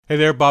Hey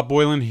there, Bob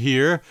Boilen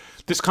here.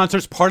 This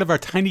concert's part of our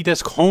Tiny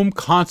Desk Home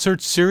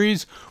Concert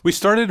Series. We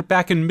started it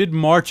back in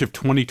mid-March of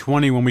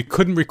 2020 when we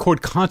couldn't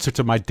record concerts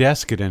at my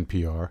desk at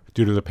NPR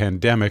due to the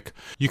pandemic.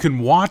 You can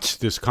watch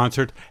this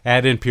concert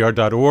at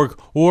npr.org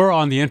or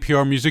on the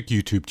NPR Music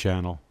YouTube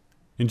channel.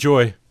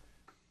 Enjoy.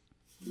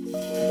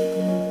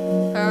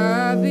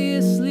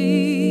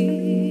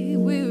 Obviously,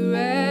 we're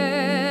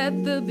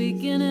at the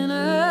beginning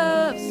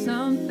of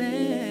something.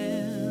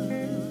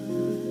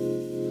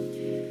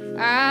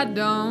 I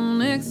don't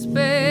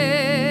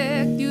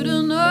expect you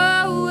to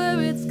know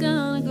where it's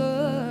gonna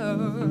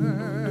go,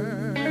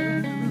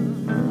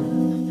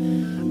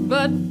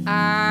 but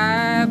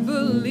I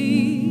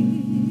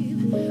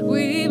believe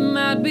we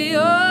might be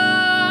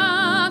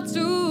up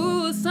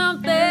to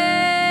something,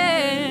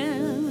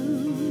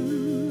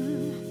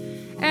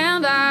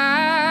 and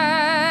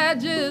I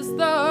just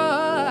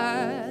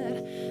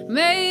thought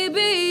maybe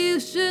you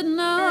should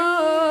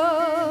know.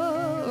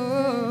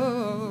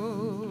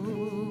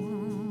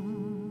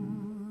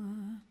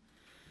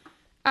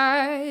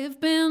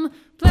 I've been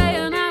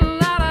playing out a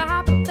lot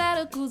of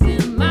hypotheticals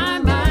in my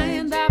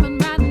mind. I've been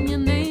writing your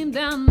name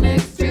down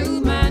next to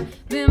mine.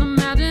 Been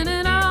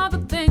imagining all the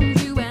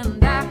things you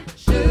and I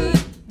should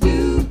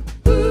do.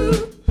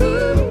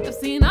 I've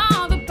seen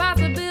all the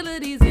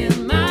possibilities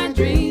in my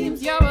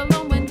dreams. You're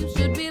alone when you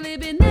should really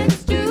be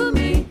next to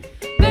me.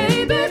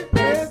 Baby,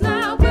 let's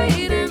not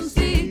wait and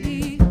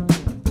see.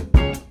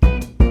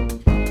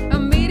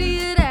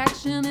 Immediate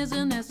action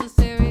isn't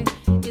necessary.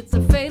 It's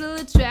a fatal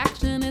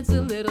attraction. It's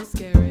a little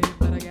scary,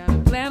 but I got a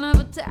plan of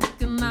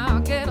attack and I'll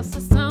get us to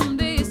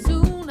someday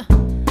soon.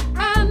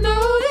 I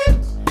know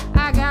it.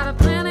 I got a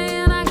plan A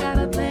and I got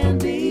a plan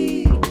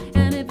B,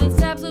 and if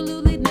it's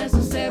absolutely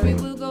necessary,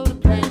 we'll go to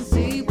plan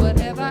C.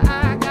 Whatever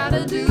I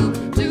gotta do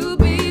to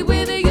be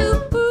with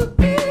you.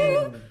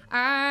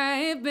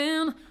 I've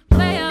been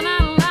playing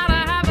out a lot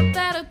of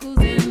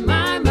hypotheticals in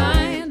my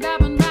mind. I've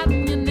been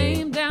writing your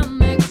name down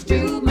next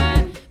to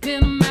mine.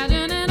 Been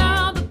imagining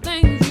all the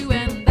things you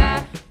and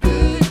I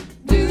could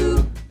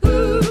do.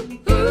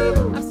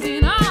 I've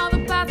seen all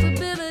the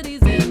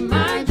possibilities in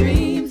my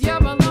dreams. You're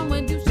alone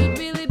when you should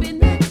really be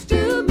next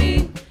to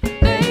me.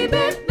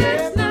 Baby,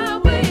 let's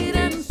not wait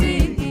and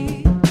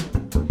see.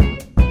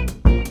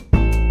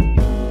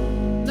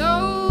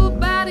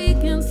 Nobody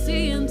can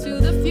see into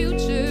the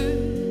future.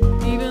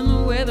 Even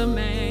the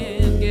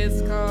weatherman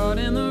gets caught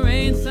in the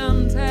rain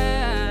sometimes.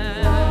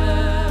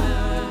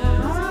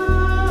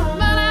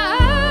 But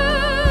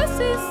I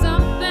see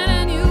something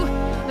in you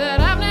that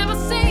I've never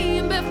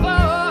seen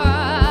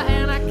before,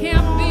 and I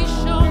can't be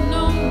sure,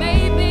 no,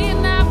 maybe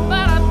not,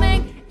 but I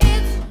think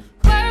it's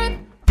worth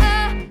a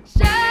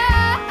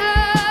shot.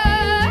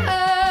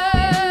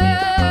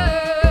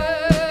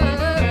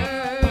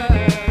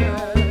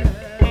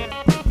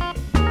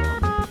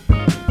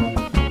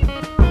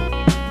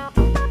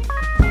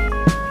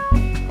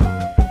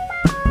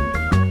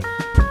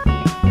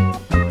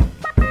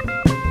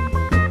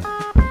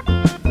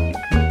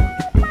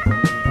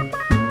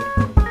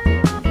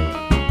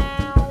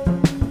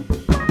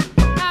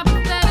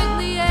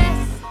 Hypothetically,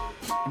 yes.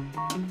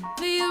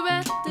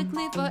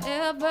 Theoretically,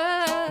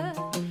 forever.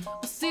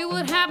 We'll see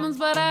what happens,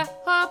 but I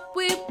hope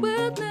we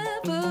will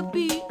never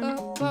be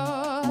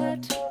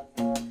apart.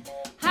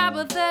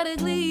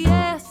 Hypothetically,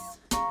 yes.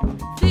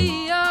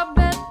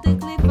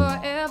 Theoretically,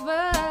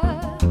 forever.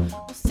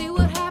 We'll see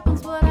what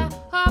happens, but I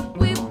hope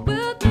we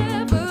will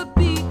never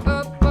be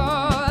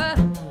apart.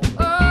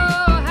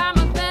 Oh,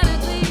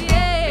 hypothetically,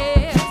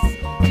 yes.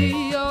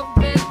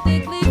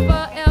 Theoretically,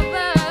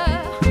 forever.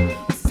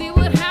 We'll see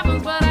what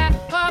happens, but I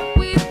hope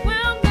we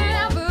will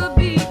never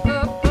be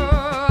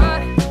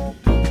apart.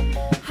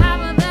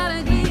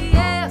 Hypothetically,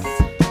 yes.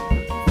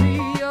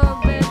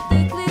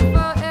 Theoretically,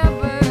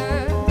 forever.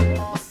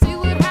 We'll see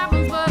what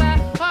happens, but I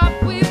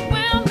hope we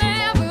will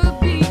never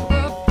be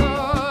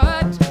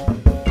apart.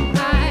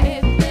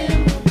 I've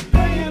been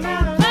playing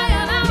out a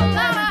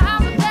lot of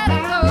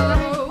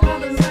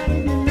hypotheticals.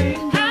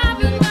 I've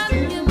been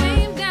writing your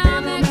name down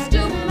next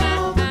to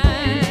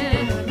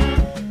mine.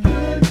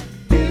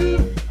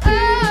 Oh,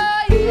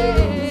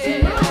 yeah. I've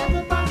seen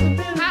the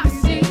possibilities.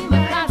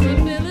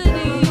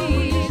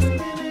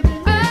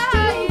 Oh,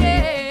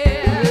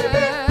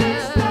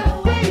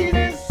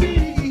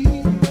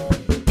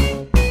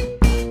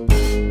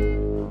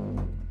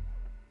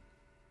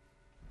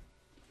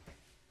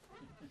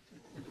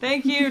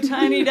 Thank you,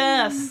 Tiny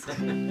Desk.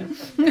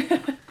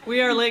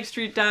 We are Lake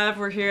Street Dive.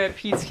 We're here at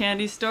Pete's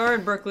Candy Store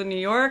in Brooklyn, New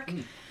York.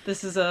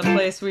 This is a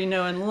place we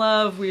know and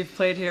love. We've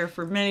played here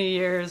for many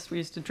years. We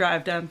used to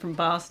drive down from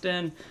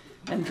Boston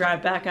and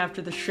drive back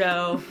after the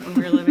show when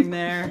we were living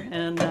there.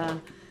 And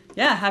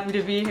yeah, happy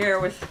to be here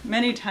with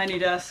many Tiny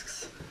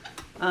Desks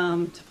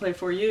to play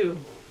for you.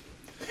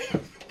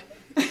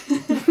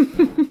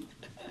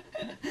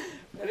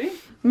 Ready?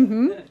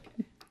 Mm-hmm.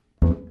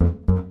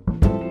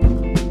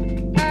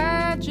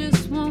 I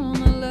just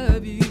wanna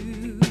love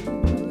you.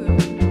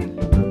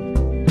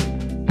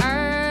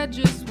 I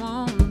just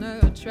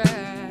wanna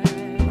try.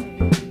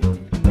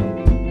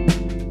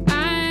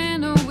 I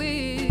know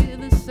it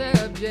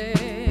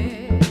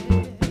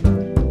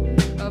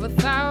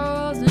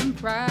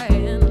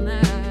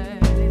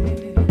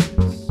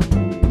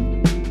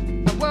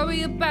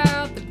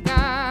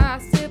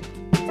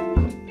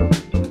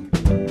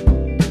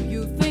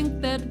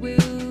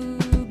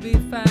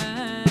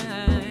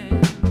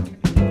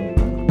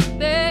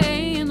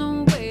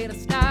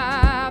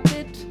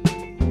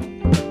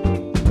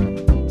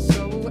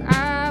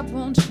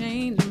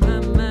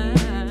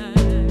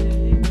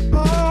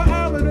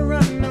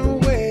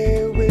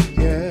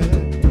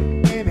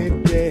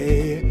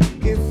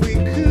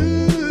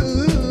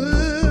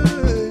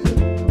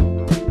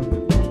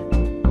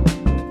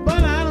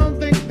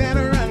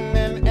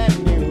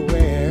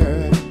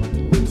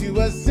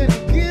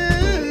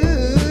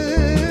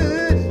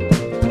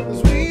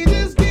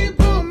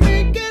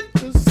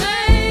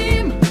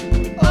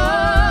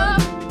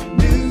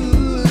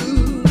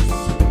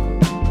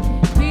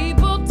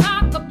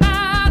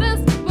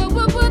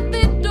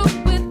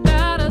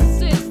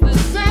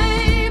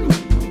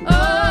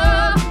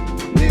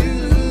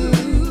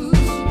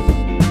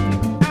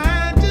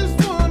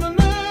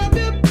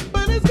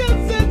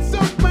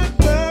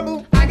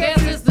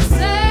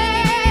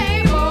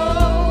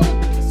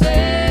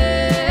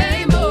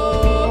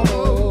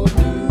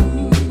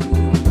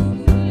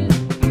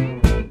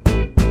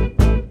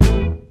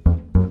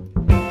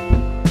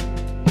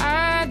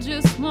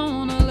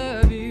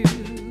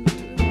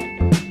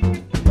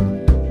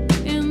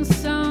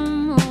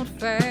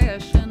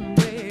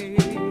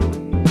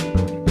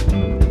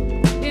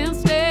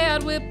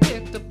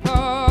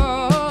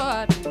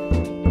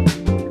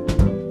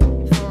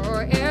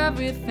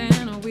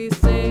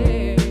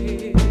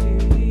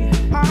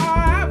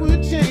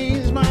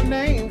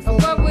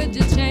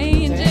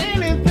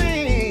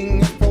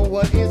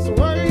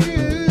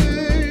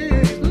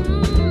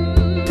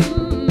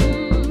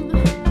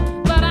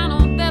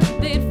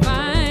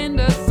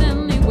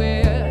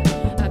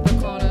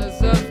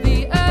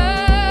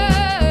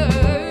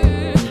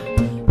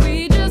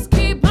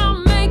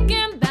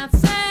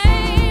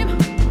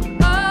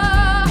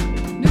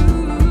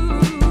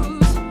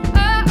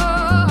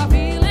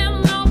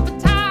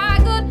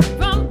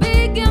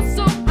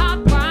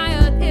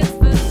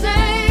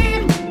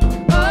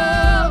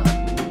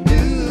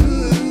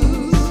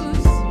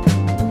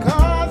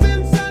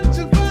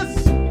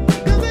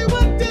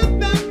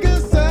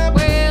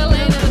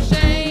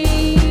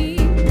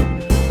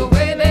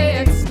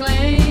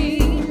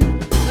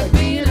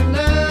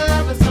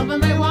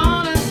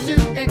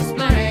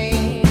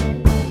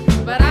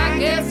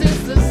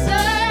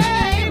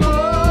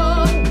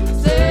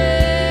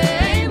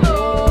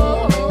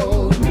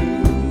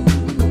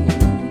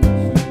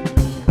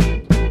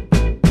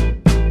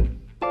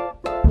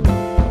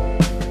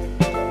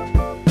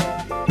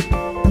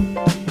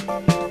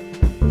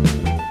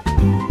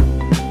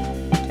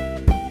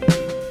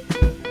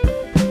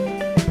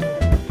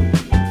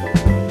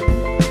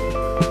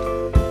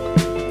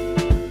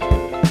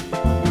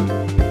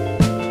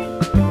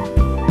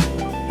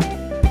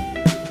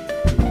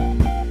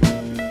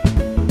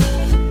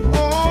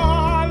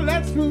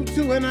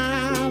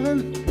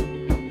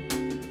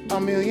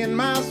million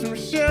miles from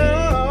shore.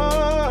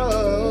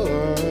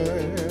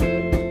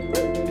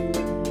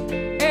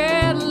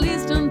 At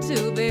least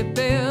until they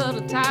build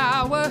a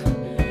tower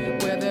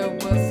where there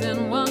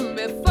wasn't one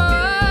before.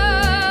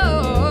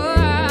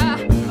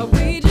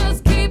 We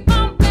just keep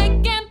on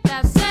making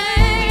that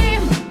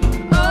same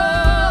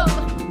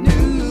old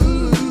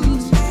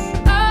news.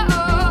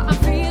 Oh, I'm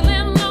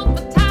feeling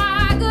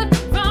overtired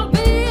from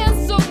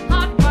being so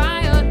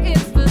hot-wired.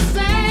 It's the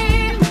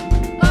same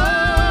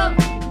old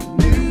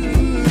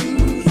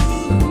news.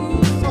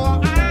 Oh,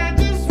 I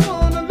just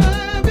wanna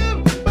love you,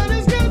 but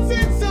it's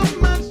causing so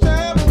much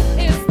trouble.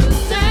 It's the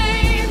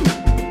same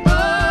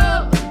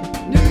old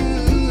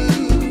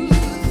news.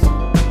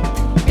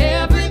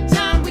 Every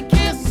time we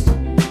kiss,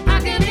 I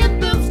can hear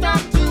them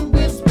start to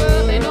whisper.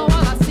 They know all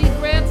our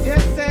secrets,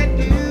 Yes, I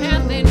do.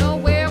 and they know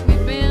where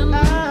we've been.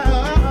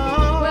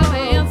 Well,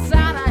 they're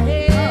inside our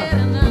head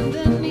and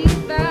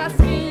underneath our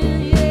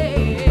skin,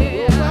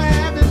 yeah. Why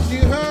haven't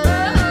you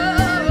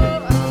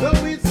heard?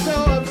 Though it's so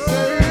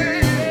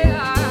absurd.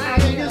 I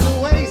think it's a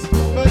waste,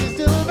 but it's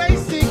still a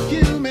basic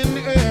human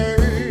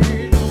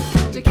urge.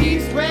 To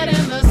keep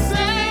spreading the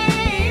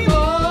same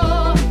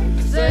old,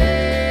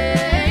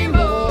 same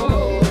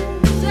old,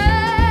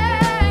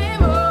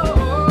 same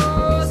old,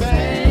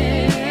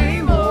 same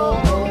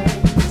old,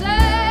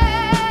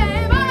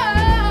 same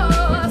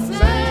old,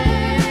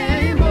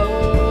 same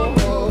old.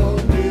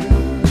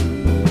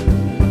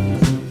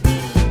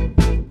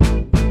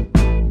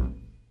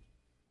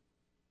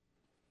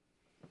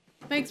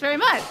 Thanks very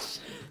much.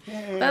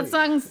 That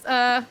song's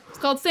it's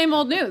called Same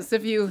Old News,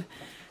 if you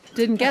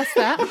didn't guess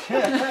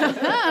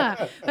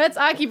that. That's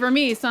Aki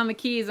Vermees on the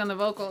keys and the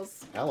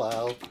vocals.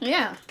 Hello.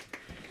 Yeah.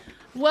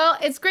 Well,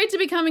 it's great to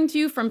be coming to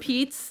you from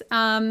Pete's.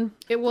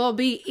 It will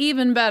be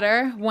even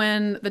better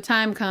when the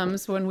time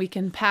comes when we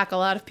can pack a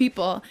lot of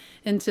people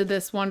into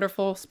this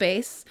wonderful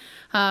space.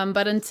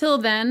 But until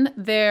then,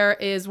 there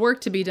is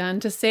work to be done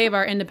to save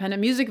our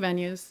independent music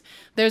venues.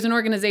 There's an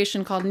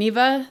organization called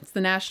NIVA. It's the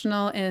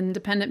National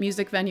Independent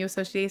Music Venue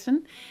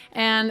Association.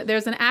 And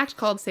there's an act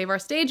called Save Our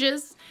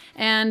Stages.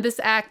 And this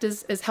act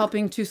is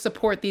helping to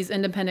support these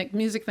independent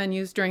music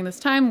venues during this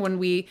time when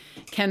we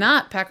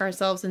cannot pack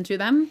ourselves into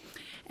them.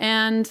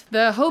 And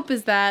the hope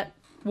is that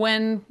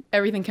when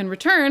everything can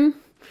return,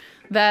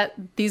 that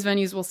these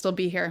venues will still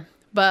be here.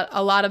 But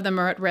a lot of them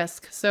are at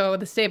risk. So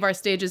the Save Our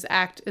Stages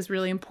Act is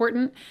really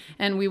important.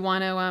 And we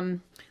want to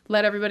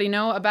let everybody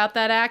know about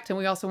that act. And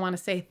we also want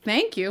to say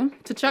thank you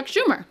to Chuck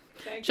Schumer.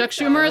 Chuck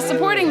Schumer is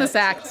supporting this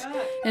act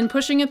and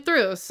pushing it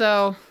through.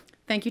 So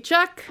thank you,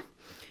 Chuck.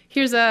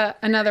 Here's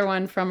another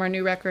one from our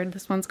new record.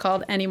 This one's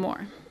called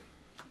Anymore.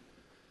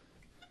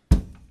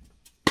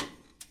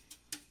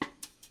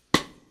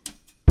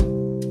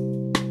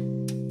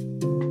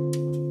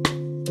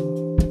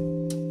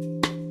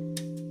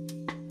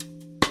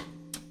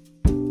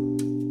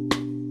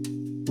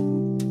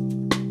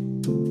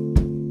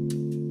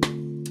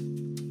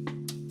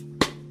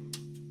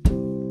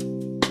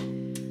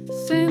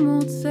 Same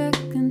old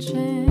second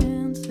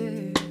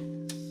chances.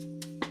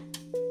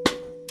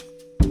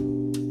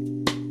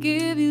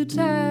 Give you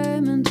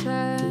time and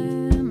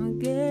time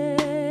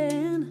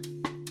again.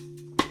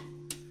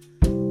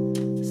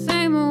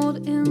 Same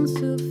old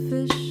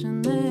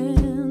insufficient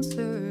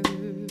answers.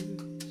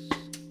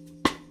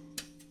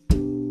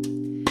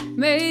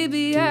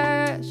 Maybe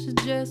I should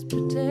just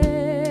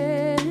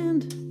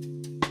pretend.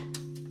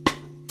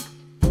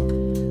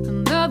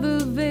 Another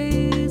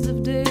vase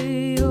of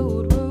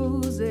day-old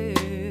roses.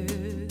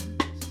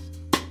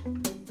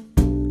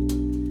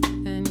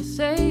 And you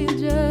say you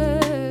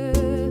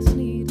just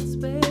needed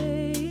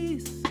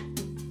space.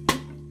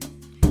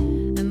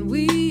 And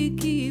we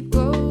keep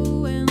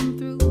going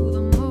through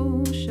the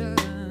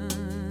motions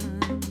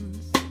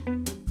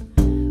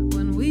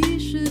when we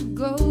should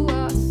go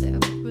our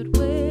separate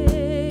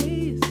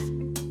ways.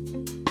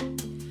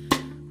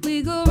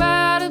 We go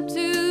right up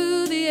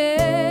to the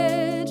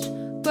edge,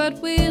 but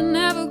we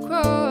never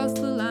cross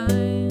the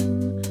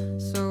line.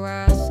 So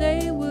I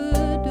say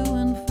we're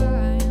doing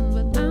fine,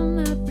 but I'm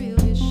not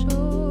really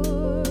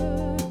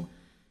sure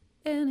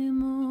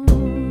anymore.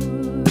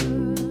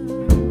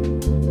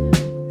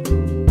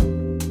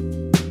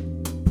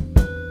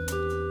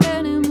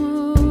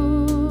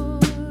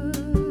 Anymore.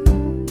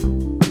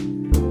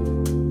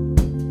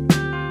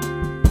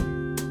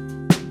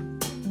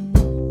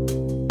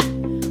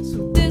 So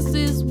this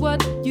is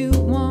what you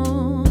wanted.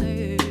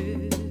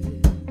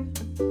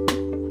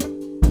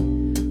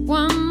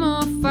 One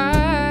more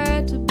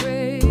fight to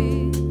break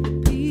the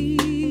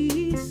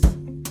peace.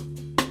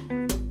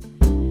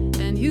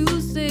 And you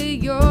say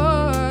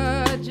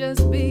you're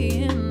just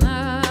being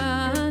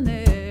honest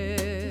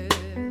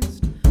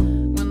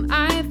when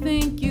I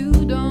think you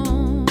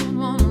don't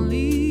wanna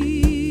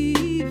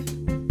leave.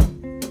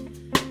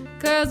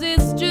 'Cause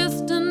it's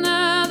just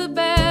another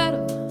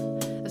battle.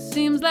 It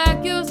seems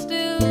like you're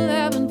still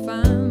having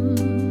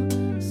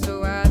fun.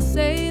 So I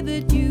say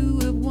that you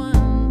have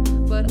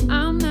won, but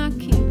I'm not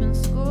keeping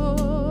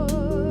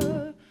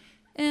score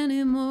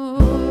anymore.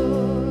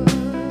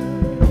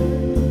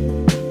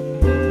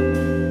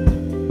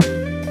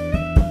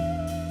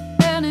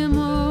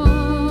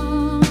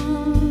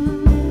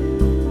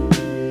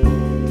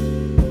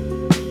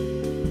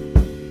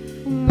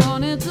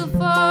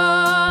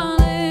 fall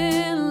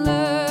in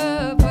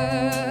love,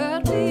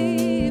 but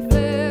we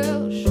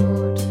fell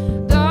short.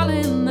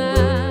 Darling,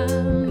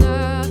 I'm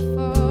not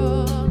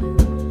falling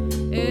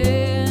anymore.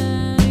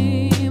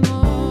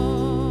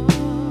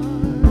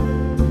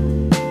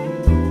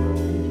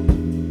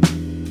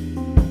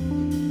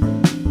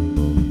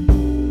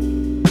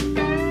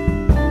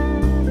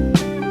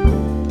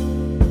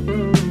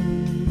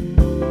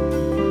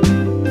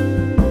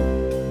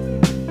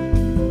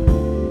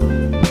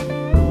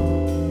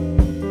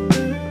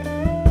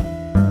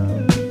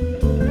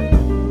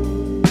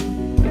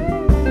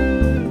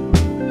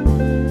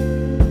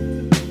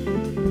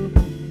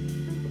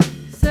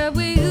 Said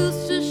we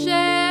used to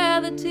share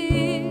the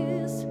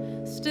tears,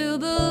 still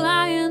the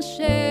lion's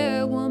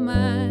share were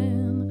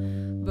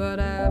mine. But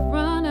I've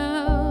run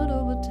out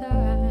over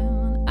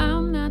time, and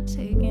I'm not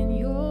taking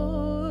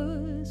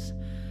yours.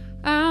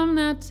 I'm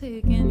not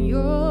taking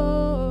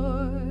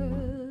yours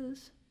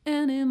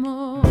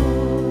anymore.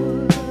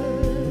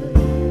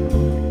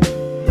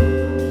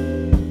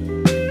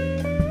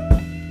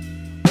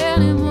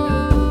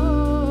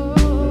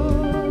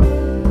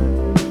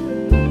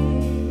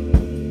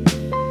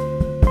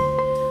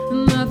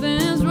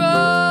 Nothing's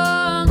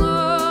wrong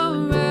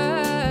or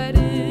right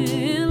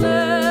in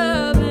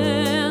love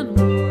and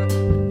war.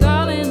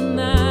 Darling,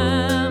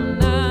 I'm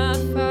not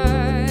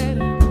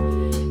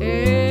fighting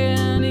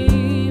anymore.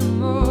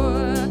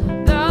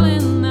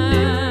 Darling,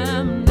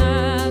 I'm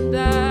not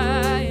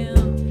dying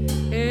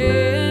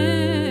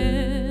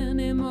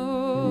anymore.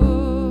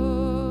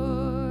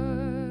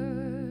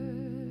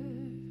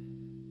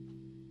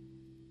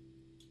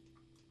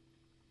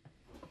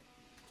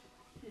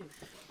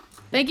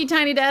 Thank you,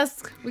 Tiny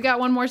Desk. We got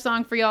one more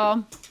song for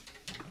y'all.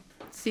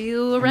 See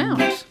you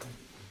around. Oh,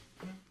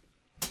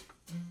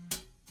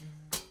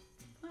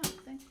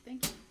 thank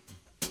you.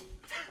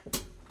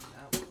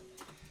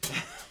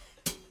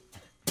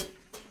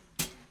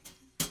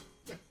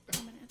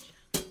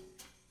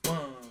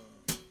 One,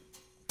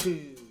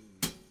 two.